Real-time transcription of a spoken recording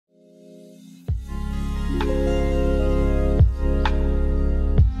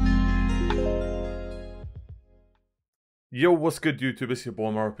Yo, what's good, YouTube? It's your boy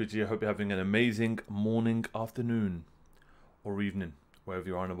OmarioRpg. I hope you're having an amazing morning, afternoon, or evening, wherever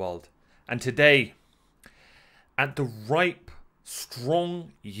you are in the world. And today, at the ripe,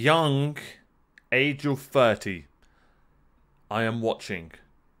 strong, young age of 30, I am watching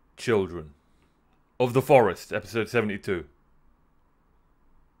Children of the Forest, episode 72.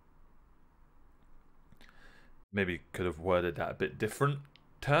 Maybe could have worded that a bit differently.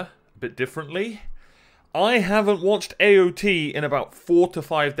 I haven't watched AOT in about 4 to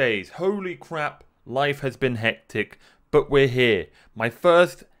 5 days. Holy crap, life has been hectic, but we're here. My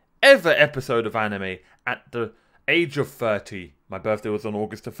first ever episode of anime at the age of 30. My birthday was on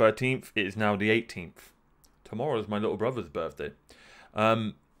August the 13th. It is now the 18th. Tomorrow is my little brother's birthday.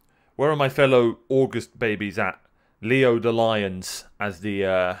 Where are my fellow August babies at? Leo the Lions, as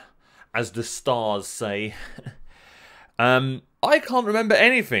the stars say. I can't remember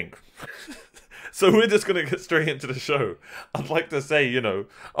anything. So we're just going to get straight into the show. I'd like to say,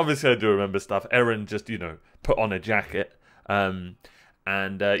 obviously I do remember stuff. Eren just, put on a jacket. Yeah,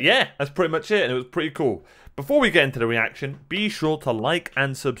 that's pretty much it. And it was pretty cool. Before we get into the reaction, be sure to like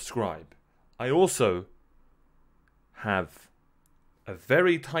and subscribe. I also have a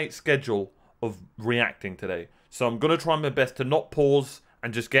very tight schedule of reacting today. So I'm going to try my best to not pause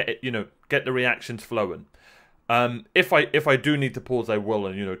and just get it, get the reactions flowing. If I do need to pause, I will,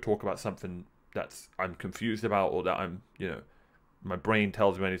 and, talk about something that's I'm confused about, or that I'm, my brain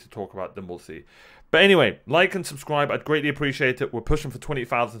tells me I need to talk about, then we'll see. But anyway, like and subscribe. I'd greatly appreciate it. We're pushing for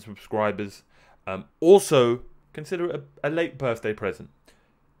 20,000 subscribers. Also, consider it a late birthday present.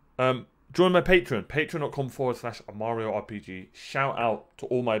 Join my Patreon, patreon.com/OmarioRpg. Shout out to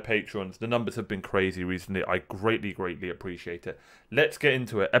all my patrons. The numbers have been crazy recently. I greatly appreciate it. Let's get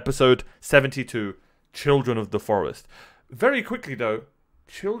into it. Episode 72, Children of the Forest. Very quickly, though,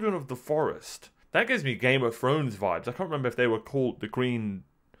 Children of the Forest. That gives me Game of Thrones vibes. I can't remember if they were called the green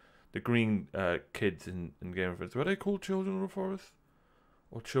kids in Game of Thrones. Were they called Children of the Forest?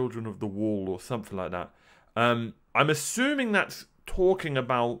 Or Children of the Wall or something like that. I'm assuming that's talking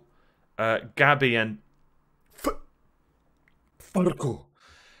about Gabby and Farco.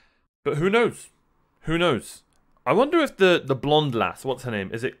 But who knows? Who knows? I wonder if the blonde lass, what's her name?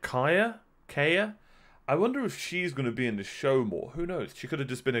 Is it Kaya? Kaya? I wonder if she's going to be in the show more. Who knows? She could have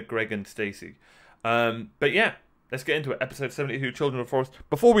just been a Greg and Stacy. But yeah, let's get into it. Episode 72, Children of the Forest.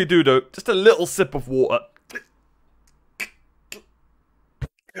 Before we do, though, just a little sip of water.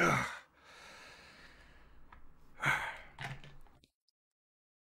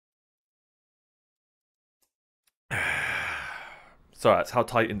 Sorry, that's how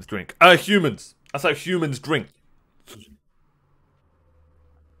Titans drink. Humans. That's how humans drink.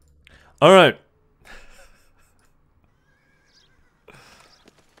 Alright.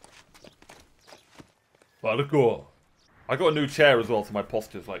 Parkour. I got a new chair as well, so my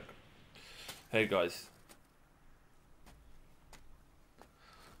posture's like, hey guys.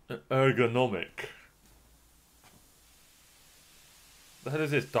 Ergonomic. The hell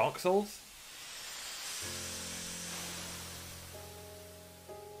is this? Dark Souls?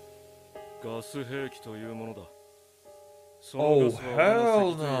 Oh,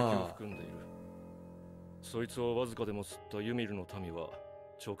 hell no.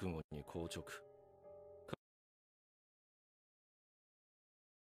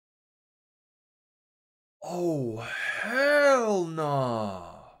 Oh, hell no.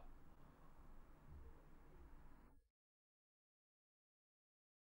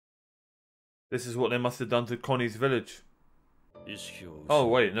 This is what they must have done to Connie's village. Oh,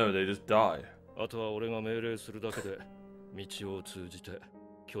 wait, no, they just die. Oh,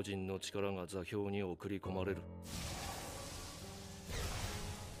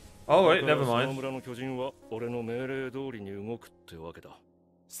 wait, never mind.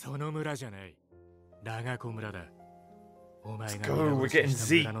 Let's go, we're getting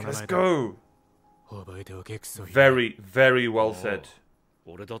Zeke, let's go. Very well said.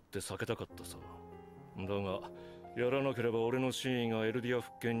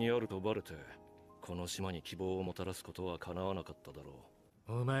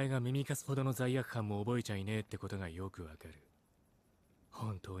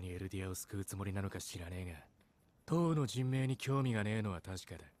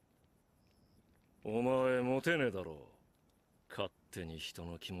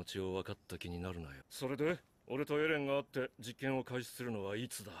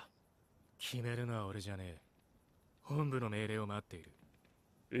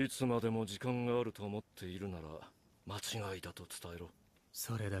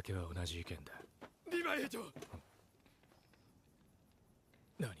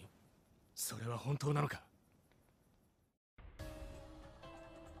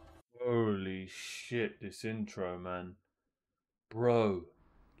 Holy shit, this intro, man. Bro,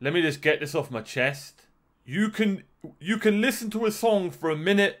 let me just get this off my chest. You can listen to a song for a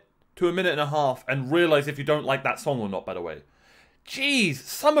minute to a minute and a half and realize if you don't like that song or not, by the way. Jeez,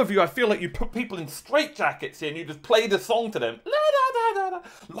 some of you, I feel like you put people in straitjackets here and you just play the song to them. La, da, da, da, da.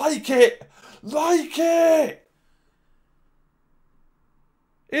 Like it! Like it!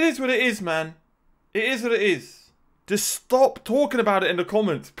 It is what it is, man. It is what it is. Just stop talking about it in the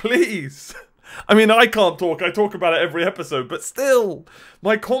comments, please. I mean, I can't talk. I talk about it every episode, but still,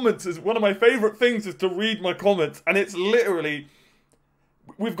 my comments is one of my favorite things is to read my comments, and it's literally,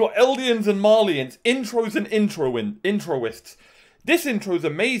 we've got Eldians and Marlians, intros and introists. This intro is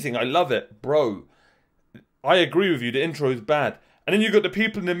amazing. I love it, bro. I agree with you. The intro is bad, and then you got the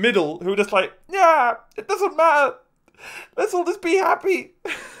people in the middle who are just like, yeah, it doesn't matter. Let's all just be happy.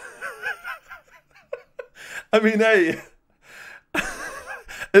 I mean, hey.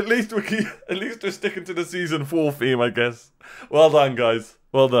 At least we're sticking to the season 4 theme, I guess. Well done, guys.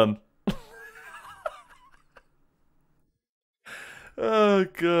 Well done. Oh,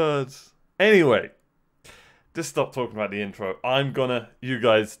 God. Anyway, just stop talking about the intro. You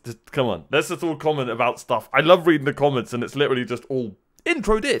guys, just come on. Let's just all comment about stuff. I love reading the comments, and it's literally just all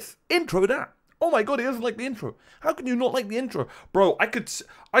intro this, intro that. Oh my God, he doesn't like the intro. How can you not like the intro? Bro, I could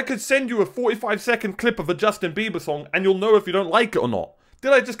send you a 45-second clip of a Justin Bieber song, and you'll know if you don't like it or not.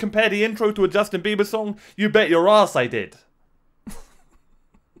 Did I just compare the intro to a Justin Bieber song? You bet your ass I did.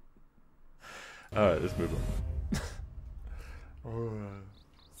 Alright, let's move on.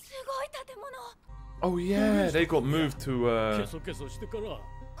 Oh yeah, they got moved to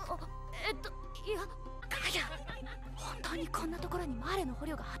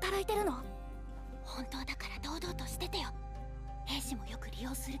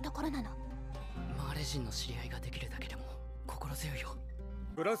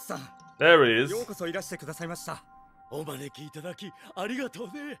There he is.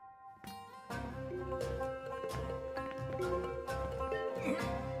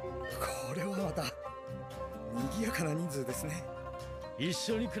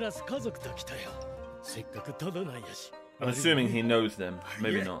 I'm assuming he knows them.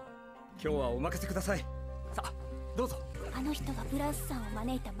 Maybe not.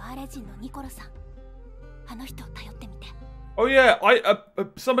 Oh yeah,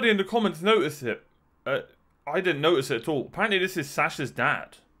 somebody in the comments noticed it. I didn't notice it at all. Apparently this is Sasha's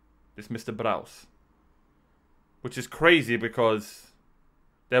dad. This Mr. Browse. Which is crazy because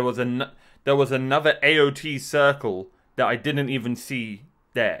there was another AOT circle that I didn't even see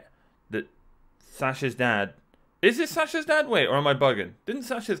there. That Sasha's dad... Is it Sasha's dad? Wait, or am I bugging? Didn't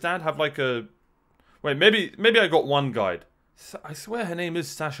Sasha's dad have like a... Wait, maybe I got one guide. I swear her name is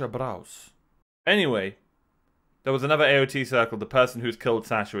Sasha Browse. Anyway, there was another AOT circle. The person who's killed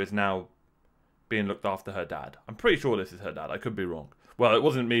Sasha is now being looked after her dad. I'm pretty sure this is her dad. I could be wrong. Well, it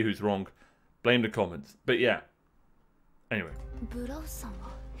wasn't me who's wrong. Blame the comments. But yeah. Anyway.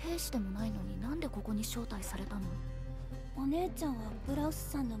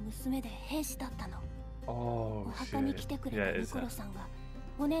 Oh, shit. Yeah, it is her.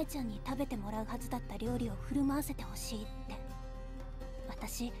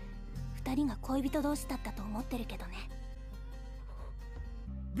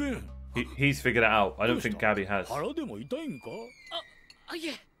 He's figured it out. I don't think Gabby has.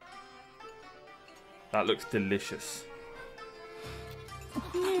 That looks delicious.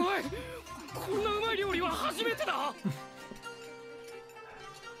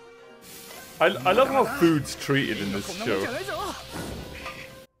 I love how food's treated in this show.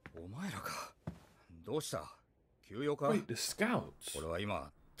 Wait, the scouts?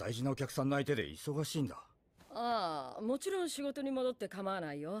 ああ、もちろん仕事に戻って構わ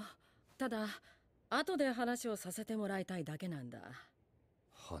ないよ。ただ、後で話をさせてもらいたいだけなんだ。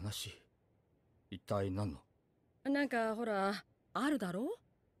話？一体何の？なんかほら、あるだろ？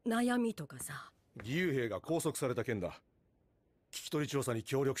悩みとかさ。義勇兵が拘束された件だ。聞き取り調査に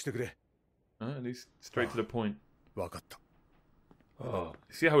協力してくれ。At least straight to the point. わかった。Oh,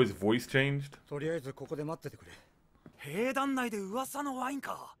 see how his voice changed? とりあえずここで待っててくれ。兵団内で噂のワイン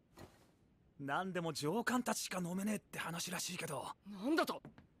か。何でも上官たちしか飲めねえって話らしいけど。なんだと？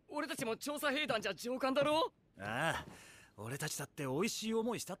俺たちも調査兵団じゃ上官だろ？ああ、俺たちだって美味しい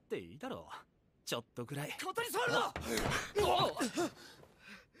思いしたっていいだろう。ちょっとぐらい。肩に触る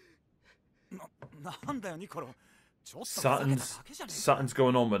な！なんだよニコロ。ちょっと Something's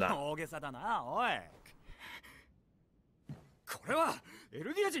going on with that. 大げさだな、おい。これはエ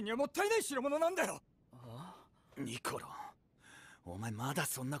ルディア人にはもったいない代物なんだよ。ニコロ、お前まだ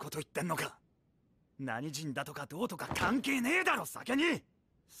そんなこと言ってんのか。何人だとかどうとか関係ねえだろ、酒に。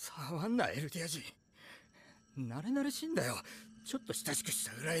触んな、エルディア人。慣れ慣れしいんだよ。ちょっと親しくし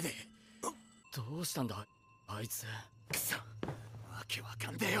たぐらいで。どうしたんだあいつ。くそ、わけわ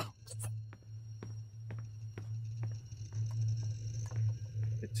かんねえよ。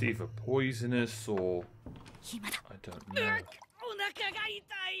It's either poisonous or 今だ。 I don't know. お腹が痛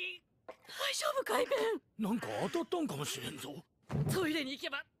い。大丈夫かいベン。なんか当たったんかもしれんぞ。トイレに行け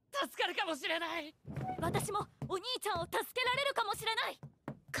ば助かるかもしれない。私もお兄ちゃんを助けられるかもしれない。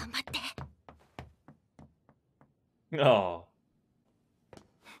頑張って。 Oh.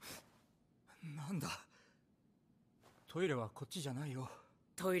 なんだ。トイレはこっちじゃないよ。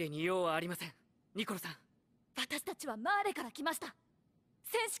トイレに用はありません。ニコロさん。私たちはマーレから来ました。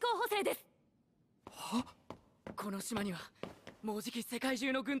戦士候補生です。は？この島にはもうじき世界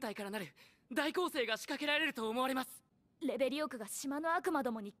中の軍隊からなる大攻勢が仕掛けられると思われます。レベリオクが島の悪魔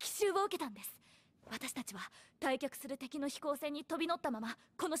どもに奇襲を受けたんです。私たちは退却する敵の飛行船に飛び乗ったまま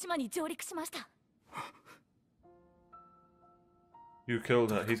この島に上陸しました。 You killed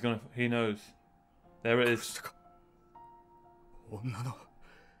her. He knows. There it is. 女の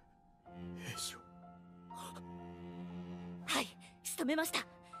兵士を。はい、仕留めました。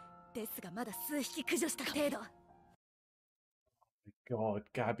ですがまだ数匹駆除した程度。 God,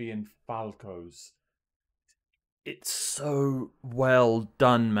 Gabby and Falco's. It's so well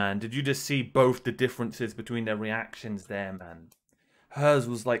done, man. Did you just see both the differences between their reactions there, man? Hers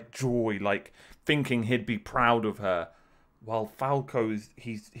was like joy, like thinking he'd be proud of her, while Falco's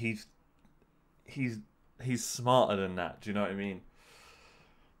he's smarter than that. Do you know what I mean?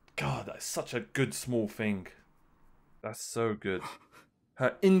 God, that's such a good small thing. That's so good.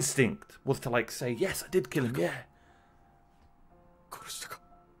 Her instinct was to like say, yes, I did kill him, yeah. 殺したか。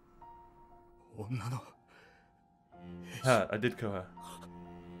女の。 Her, I did kill her.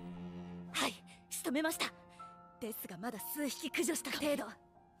 はい、仕留めました。ですがまだ数匹駆除した程度。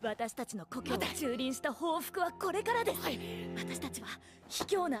私たちの故郷を蹂躙した報復はこれからです。私たちは卑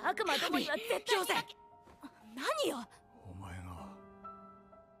怯な悪魔どもには絶対に。何よ。お前が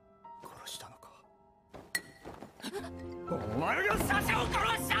殺したのか。お前がサシャを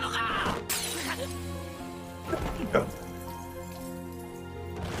殺したのか。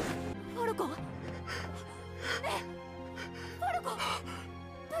ファルコ。ねえ、ファルコ、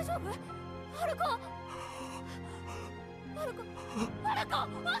大丈夫？ファルコ、ファルコ、ファルコ、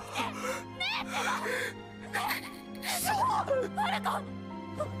起きて！ねえってば！ファルコ！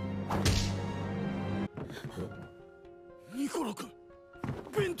ニコロ君、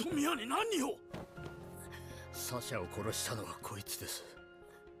ベンとミアに何を？サシャを殺したのはこいつです。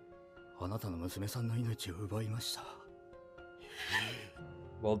あなたの娘さんの命を奪いました。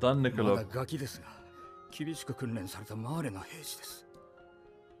 Well done, ま Nicola. だガキですが、厳しく訓練されたマーレの兵士です。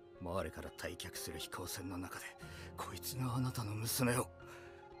マーレから退却する飛行船の中で、こいつがあなたの娘を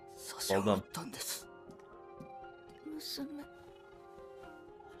サシャを撃ったんです。娘。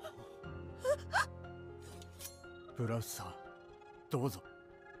ブラウスさん、どうぞ。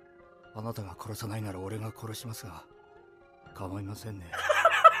あなたが殺さないなら俺が殺しますが、構いませんね。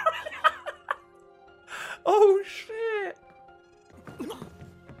Oh shit!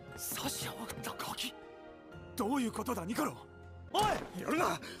 サシャを撃ったガキ。どういうことだニコロ。おい、やる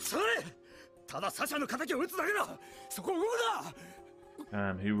な、それ。ただサシャの敵を撃つだけだ。そこを動く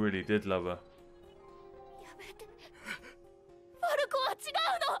な。 Damn, he really did love her. やめて。ファルコは違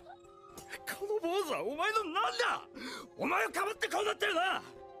うの。この坊主はお前のなんだ。お前をかばってこうなってるな。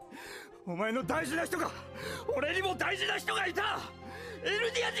お前の大事な人が、俺にも大事な人がいた。エ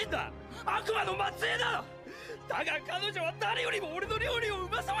ルディア人だ。悪魔の末裔だ。だが彼女は誰よりも俺の料理をう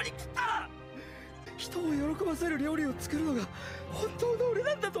まそうに食った。人を喜ばせる料理を作るのが本当の俺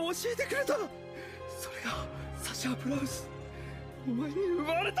なんだと教えてくれた。それがサシャ・ブラウス。お前に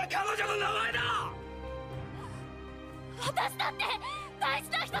奪われた彼女の名前だ。私だって大事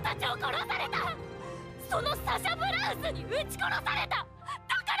な人たちを殺された。そのサシャ・ブラウスに撃ち殺された。だ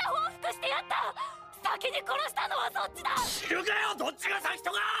から報復してやった。先に殺したのはそっちだ。知るかよ、どっちが先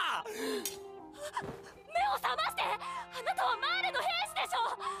とか。目を覚まして。あなたはマーレの兵士でしょ。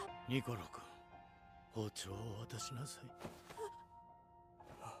ニコロ君、包丁を渡しなさい。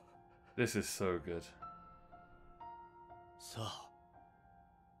 This is so good. さあ。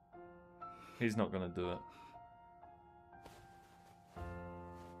 He's not gonna do it.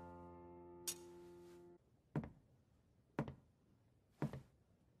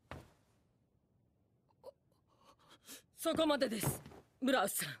 そこまでです、ブラウ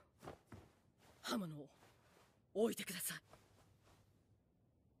スさん。刃物を置いてください。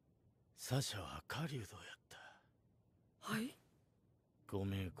サシャは狩人やった。はい。5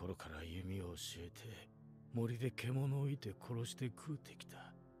名頃から弓を教えて森で獣をいて殺して食うてきた。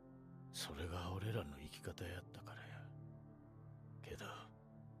それが俺らの生き方やったからや。けど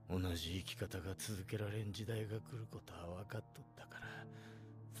同じ生き方が続けられん時代が来ることは分かっとったから、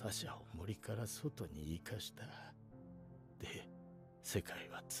サシャを森から外に生かした。で、世界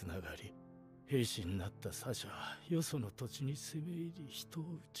はつながり、兵士になったサシャはよその土地に攻め入り人を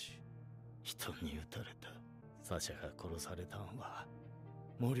撃ち、人に撃たれた。サシャが殺されたんは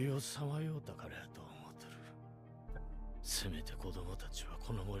森をさまようたからやと思うとる。せめて子供たちは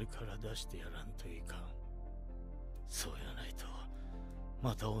この森から出してやらんといかん。そうやないと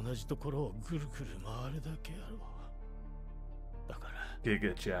また同じところをぐるぐる回るだけやろう。だから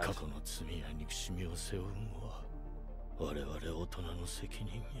過去の罪や憎しみを背負うんは我々大人の責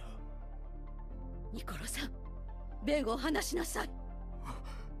任や。ニコロさん、弁護を話しなさい。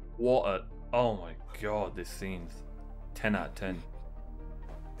 What a... Oh my god, this scene's 10 out of 10.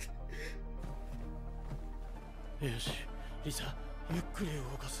 よし、リサ、ゆっくり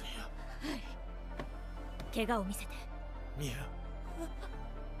動かすんや。はい。怪我を見せて。ミ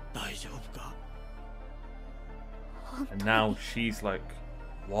ア、大丈夫か？ And now she's like,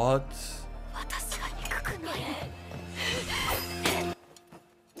 what? 私は憎くない。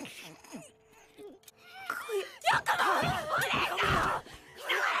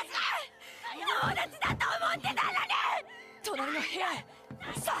友達だと思ってたのに。隣の部屋へ。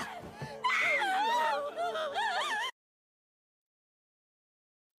さあ。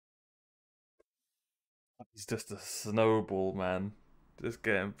He's just a snowball, man. Just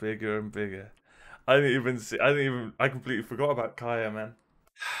getting bigger and bigger. I completely forgot about Kaya, man.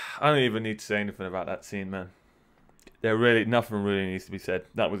 I don't even need to say anything about that scene, man. Nothing really needs to be said.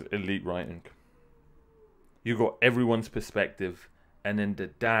 That was elite writing. You got everyone's perspective, and then the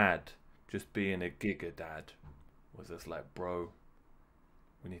dad, just being a giga dad, was just like, bro,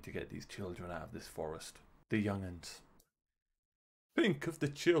 we need to get these children out of this forest. The young'uns. Think of the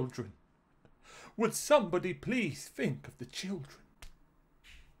children. Would somebody please think of the children?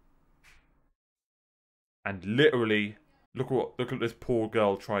 And literally, look at this poor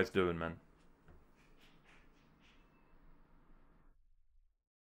girl tries doing, man.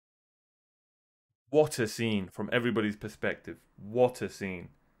 What a scene from everybody's perspective. What a scene.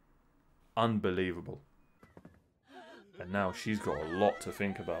 Unbelievable. And now she's got a lot to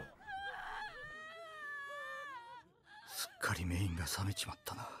think about. すっかりメインが冷めちまっ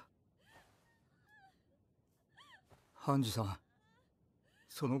たな。ハンジさん、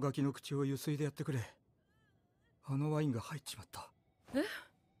そのガキの口をゆすいでやってくれ。あのワインが入っちまった。え？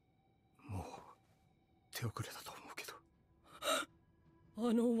もう手遅れだと思うけど。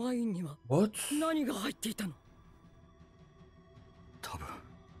あのワインには What? 何が入っていたの？多分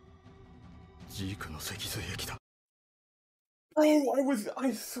ジークの脊髄液だ。Bro,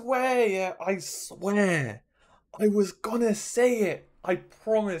 I swear, yeah, I swear. I was gonna say it. I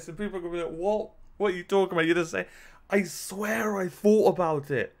promise. And people are gonna be like, what? What are you talking about? You're gonna say, I swear I thought about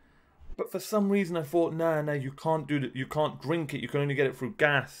it. But for some reason I thought, nah, you can't do that. You can't drink it. You can only get it through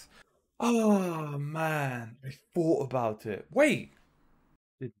gas. Oh, man. I thought about it. Wait.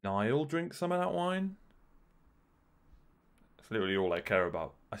 Did Niall drink some of that wine? That's literally all I care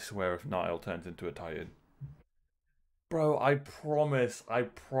about. I swear if Niall turns into a Titan. Bro, I promise,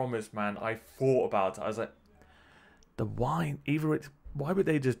 man. I thought about it. I was like, the wine, either it's... Why would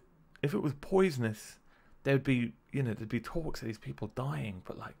they just... If it was poisonous, there'd be, there'd be talks of these people dying.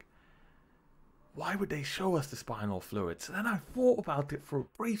 But, like, why would they show us the spinal fluid? So then I thought about it for a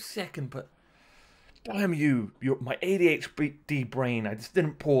brief second, but... Damn you, my ADHD brain. I just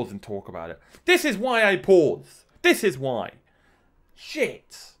didn't pause and talk about it. This is why I pause. This is why.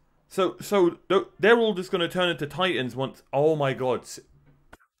 Shit. So they're all just going to turn into Titans once... Oh my god.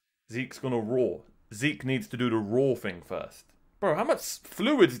 Zeke's going to roar. Zeke needs to do the roar thing first. Bro, how much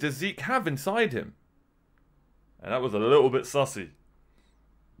fluids does Zeke have inside him? And that was a little bit sussy.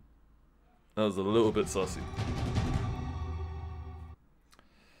 That was a little bit sussy.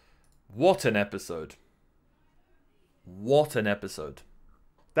 What an episode. What an episode.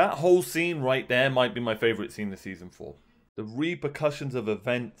 That whole scene right there might be my favourite scene of season 4. The repercussions of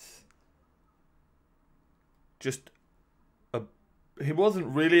events. He wasn't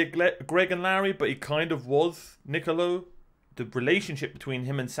really a Greg and Larry, but he kind of was Niccolo. The relationship between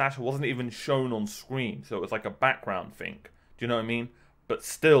him and Sasha wasn't even shown on screen, so it was like a background thing. Do you know what I mean? But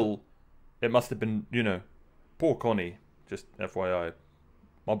still, it must have been, poor Connie. Just FYI.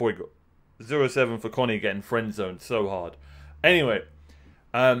 My boy got 0-7 for Connie getting friend zoned so hard. Anyway,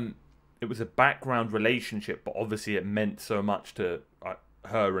 it was a background relationship, but obviously it meant so much to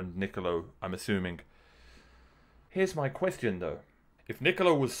her and Niccolo, I'm assuming. Here's my question though. If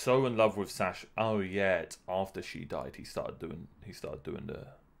Niccolo was so in love with Sasha, oh yeah, it's after she died he started doing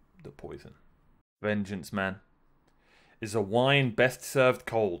the poison. Vengeance, man, is a wine best served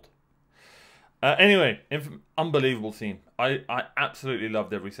cold. Anyway, unbelievable scene. I absolutely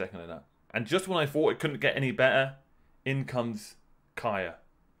loved every second of that. And just when I thought it couldn't get any better, in comes Kaya.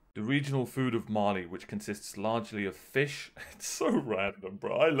 The regional food of Mali, which consists largely of fish. It's so random,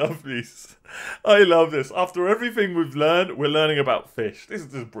 bro. I love these. I love this. After everything we've learned, we're learning about fish. This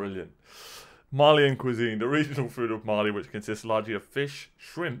is just brilliant. Malian cuisine, the regional food of Mali, which consists largely of fish,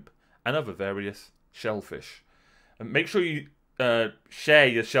 shrimp, and other various shellfish. And make sure you share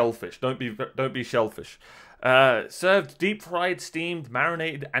your shellfish. Don't be shellfish. Served deep fried, steamed,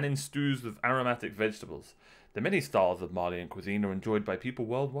 marinated, and in stews with aromatic vegetables. The many styles of Malian cuisine are enjoyed by people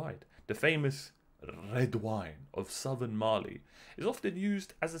worldwide. The famous red wine of southern Mali is often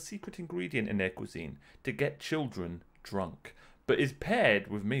used as a secret ingredient in their cuisine to get children drunk, but is paired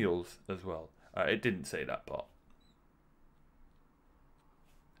with meals as well. It didn't say that part.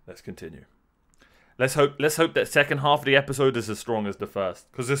 Let's continue. Let's hope that second half of the episode is as strong as the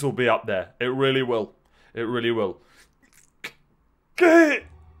first, because this will be up there. It really will. It really will. God,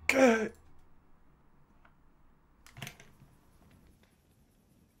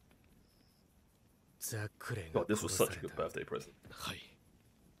 this was such a good birthday present. はい。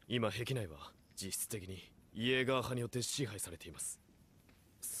今壁内は実質的にイエーガー派によって支配されています。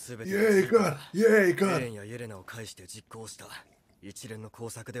すべてエレンやイエレナを介して実行した一連の工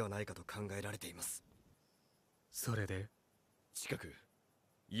作ではないかと考えられています。それで近く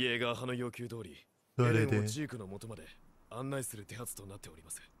イエーガー派の要求通りエレンをジークの元まで案内する手はずとなっており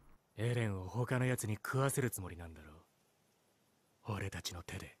ます。エレンを他のやつに食わせるつもりなんだろう。俺たちの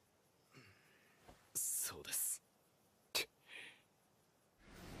手で。そうです。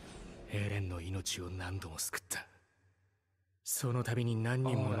エレンの命を何度も救った。その度に何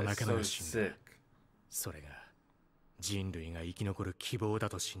人もの仲間が死んだ。それが人類が生き残る希望だ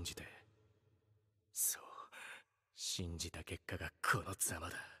と信じて。そう、信じた結果がこのざま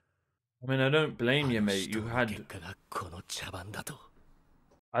だ。I mean, I don't blame you, mate. You had.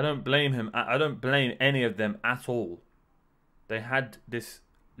 I don't blame him. I don't blame any of them at all. They had this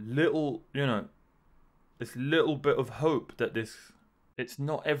little, this little bit of hope that it's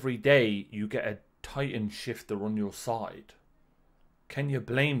not every day you get a Titan shifter on your side. Can you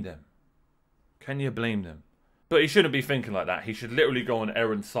blame them? Can you blame them? But he shouldn't be thinking like that. He should literally go on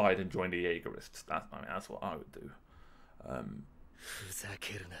Eren's side and join the Jaegerists. That's what I would do.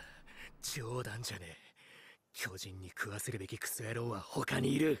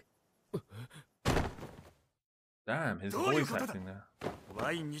 Damn, his voice acting there.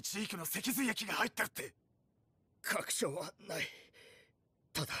 ワインにジークの脊髄液が入ってるって。確証はない。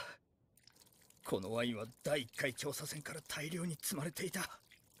ただこのワインは第1回調査船から大量に積まれていた。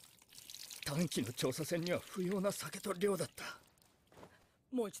短期の調査船には不要な酒と量だった。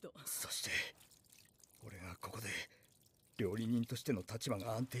もう一度。そして俺がここで料理人としての立場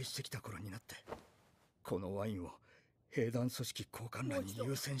が安定してきた頃になって、このワインを兵団組織高官らに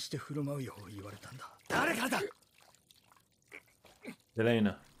優先して振る舞うよう言われたんだ。誰からだ？エレ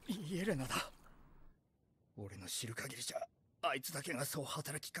ナ。イエレナだ。俺の知る限りじゃあいつだけがそう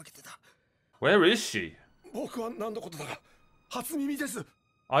働きかけてた。Where is she? 僕は何のことだか初耳です。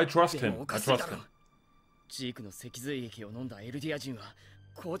I trust him. I trust him. ジークの脊髄液を飲んだエルディア人は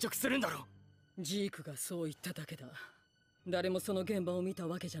硬直するんだろう。ジークがそう言っただけだ。誰もその現場を見た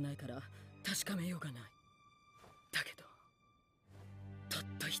わけじゃないから確かめようがない。だけどたっ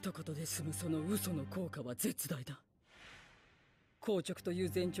た一言で済むその嘘の効果は絶大だ。硬直とい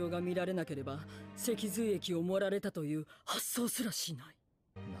う前兆が見られなければ脊髄液を盛られたという発想すらしない。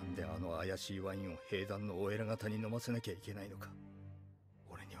なんであの怪しいワインを兵団のお偉方に飲ませなきゃいけないのか。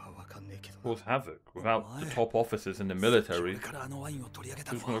俺にはわかんねえけど。Cause havoc without the top officers in the military. Who's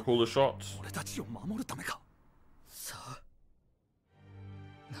gonna call the shots? 俺たちを守るためか。さあ、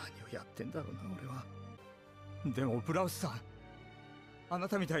何をやってんだろうな俺は。でもブラウスさん、あな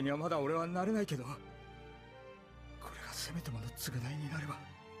たみたいにはまだ俺はなれないけど、これがせめてもの償いになれば。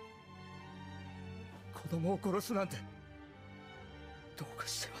子供を殺すなんてどうか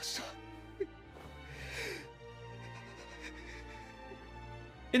してました。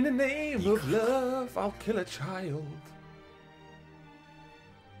In the name of love, I'll kill a child.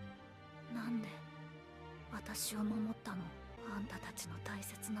 なんで私を守ったの？あんたたちの大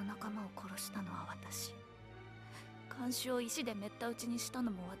切な仲間を殺したのは私。看守を石でめった打ちにした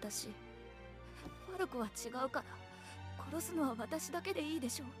のも私。悪くは違うから殺すのは私だけでいいで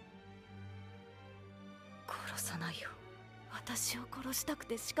しょ。殺さないよ。私を殺したく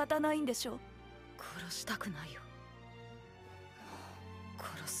て仕方ないんでしょ。殺したくないよ。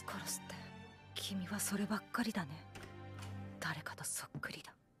殺すって君はそればっかりだね。誰かとそっくり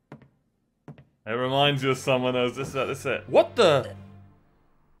だ。It reminds you of someone else. This is it. What the?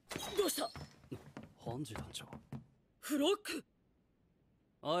 どうした？ハンジ団長。フロック。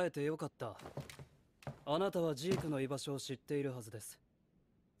会えてよかった。あなたはジークの居場所を知っているはずです。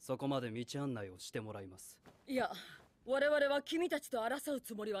そこまで道案内をしてもらいます。いや、我々は君たちと争う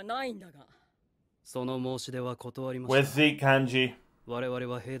つもりはないんだが。その申し出は断りま Where's した。 Zeke, Kanji? 我々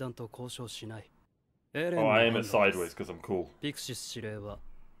は兵団と交渉しない。エレン Oh, の I 判 aim it 断で sideways す。 because I'm cool. ピクシス司令は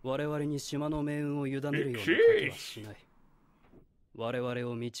我々に島の命運を委ねるようなことはしない。我々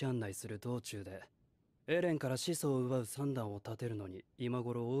を道案内する道中でエレンから始祖を奪う算段を立てるのに今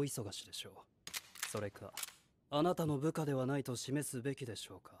頃大忙しでしょう。それかあなたの部下ではないと示すべきでし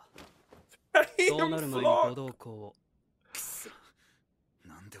ょうか。そうなる前にご同行を。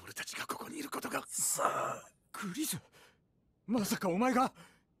なんで俺たちがここにいることが。さあ、グリズ、まさかお前が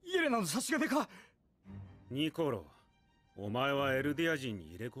イエレナの差し金か。ニコロ、お前はエルディア人に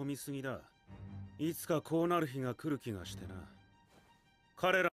入れ込みすぎだ。いつかこうなる日が来る気がしてな。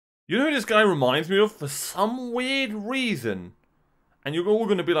彼ら You know who this guy reminds me of? For some weird reason. And you're all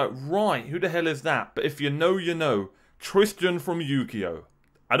going to be like, right, who the hell is that? But if you know, you know. Tristan from Yu-Gi-Oh!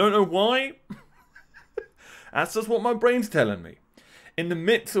 I don't know why. That's just what my brain's telling me. In the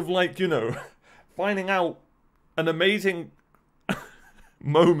midst of, like, you know, finding out an amazing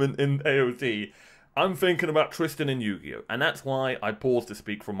moment in AOT, I'm thinking about Tristan and Yu-Gi-Oh! And that's why I paused to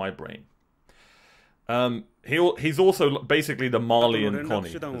speak from my brain. He's also basically the Marley and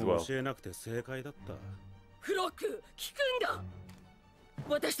Connie as well. フロック、聞くんだ。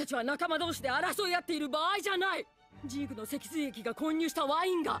私たちは仲間同士で争い合っている場合じゃない。ジークの脊髄液が混入したワ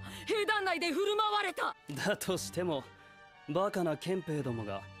インが兵団内で振る舞われた。だとしてもバカな憲兵ども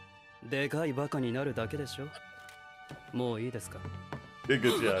がでかいバカになるだけでしょ。もういいですか。Big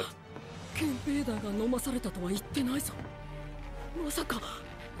good job. 憲兵団が飲まされたとは言ってないぞ。まさか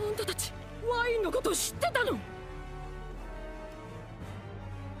あんたたちワインのこと知ってたの？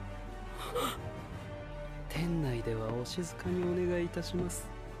店内ではお静かにお願いいたします。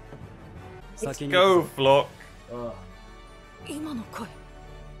 Let's go, Flock. 今の声、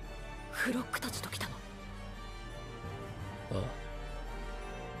フロックたちと来たの。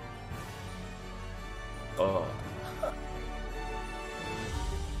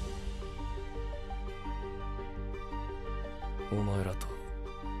お前らと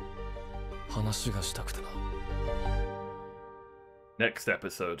話がしたくてな。 Next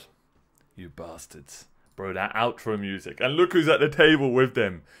episode. You bastards. Bro, that outro music. And look who's at the table with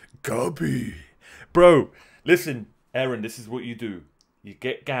them. Gabby. Bro, listen, Aaron, this is what you do. You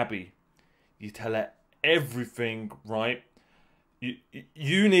get Gabby. You tell her everything, right?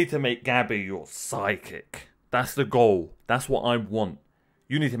 You need to make Gabby your psychic. That's the goal. That's what I want.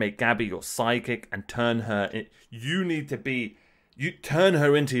 You need to make Gabby your psychic and turn her in. You need to be... You turn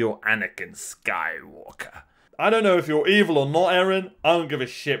her into your Anakin Skywalker. I don't know if you're evil or not, Aaron. I don't give a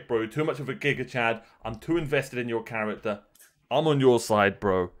shit, bro. Too much of a Giga Chad. I'm too invested in your character. I'm on your side,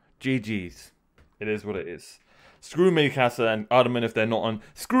 bro. GG's. It is what it is. Screw Mikasa and Armin if they're not on.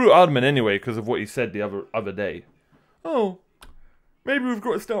 Screw Armin anyway because of what he said the other day. Oh, maybe we've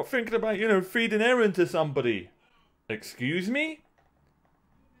got to start thinking about, you know, feeding Aaron to somebody. Excuse me?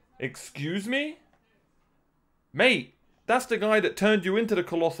 Excuse me? Mate, that's the guy that turned you into the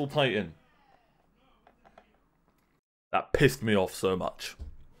Colossal Titan. That pissed me off so much.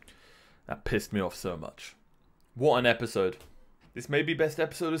 That pissed me off so much. What an episode. This may be best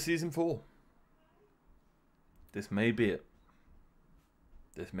episode of Season 4. This may be it.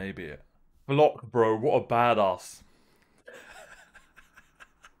 This may be it. Block, bro. What a badass.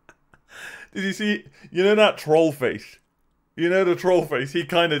 Did you see? You know that troll face? You know the troll face? He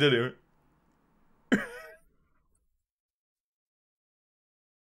kind of did it.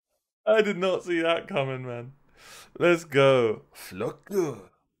 I did not see that coming, man. Let's go. Flocka.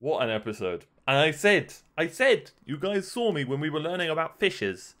 What an episode. And I said, you guys saw me when we were learning about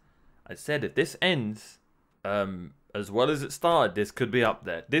fishes. I said if this ends as well as it started, this could be up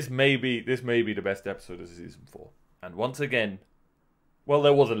there. This may be the best episode of Season 4. And once again, well,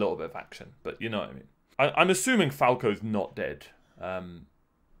 there was a little bit of action, but you know what I mean. I'm assuming Falco's not dead.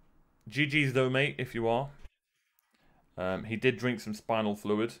 GG's though, mate, if you are. He did drink some spinal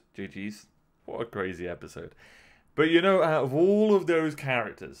fluid. GG's. What a crazy episode. But you know, out of all of those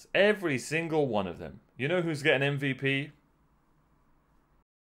characters, every single one of them, you know who's getting MVP?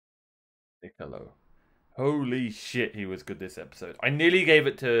 Piccolo. Holy shit, he was good this episode. I nearly gave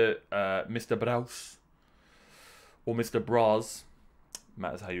it to Mr. Braus. Or Mr. Braz.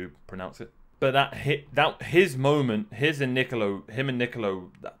 Matters how you pronounce it. But his moment, him and Niccolo,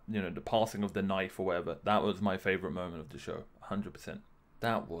 you know, the passing of the knife or whatever, that was my favourite moment of the show. 100%.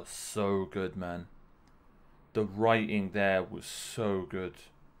 That was so good, man. The writing there was so good.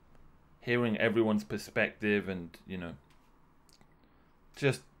 Hearing everyone's perspective and, you know,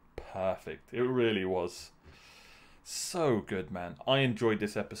 just perfect. It really was. So good, man. I enjoyed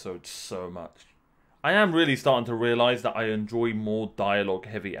this episode so much. I am really starting to realize that I enjoy more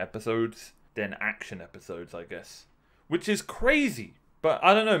dialogue-heavy episodes than action episodes, I guess. Which is crazy. But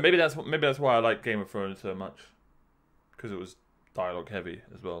I don't know, maybe that's why I like Game of Thrones so much. Because it was dialogue-heavy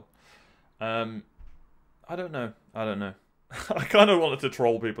as well. I don't know. I kind of wanted to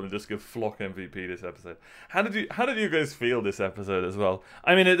troll people and just give Flock MVP this episode. How did you guys feel this episode as well?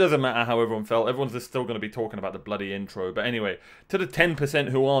 I mean, it doesn't matter how everyone felt. Everyone's just still going to be talking about the bloody intro. But anyway, to the 10%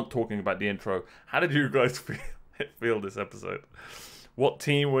 who aren't talking about the intro, how did you guys feel this episode? What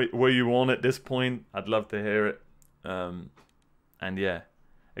team were you on at this point? I'd love to hear it. And yeah,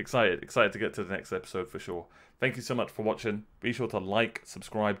 excited to get to the next episode for sure. Thank you so much for watching. Be sure to like,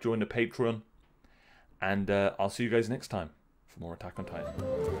 subscribe, join the Patreon. And I'll see you guys next time for more Attack on Titan.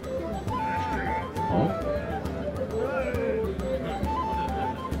 Oh.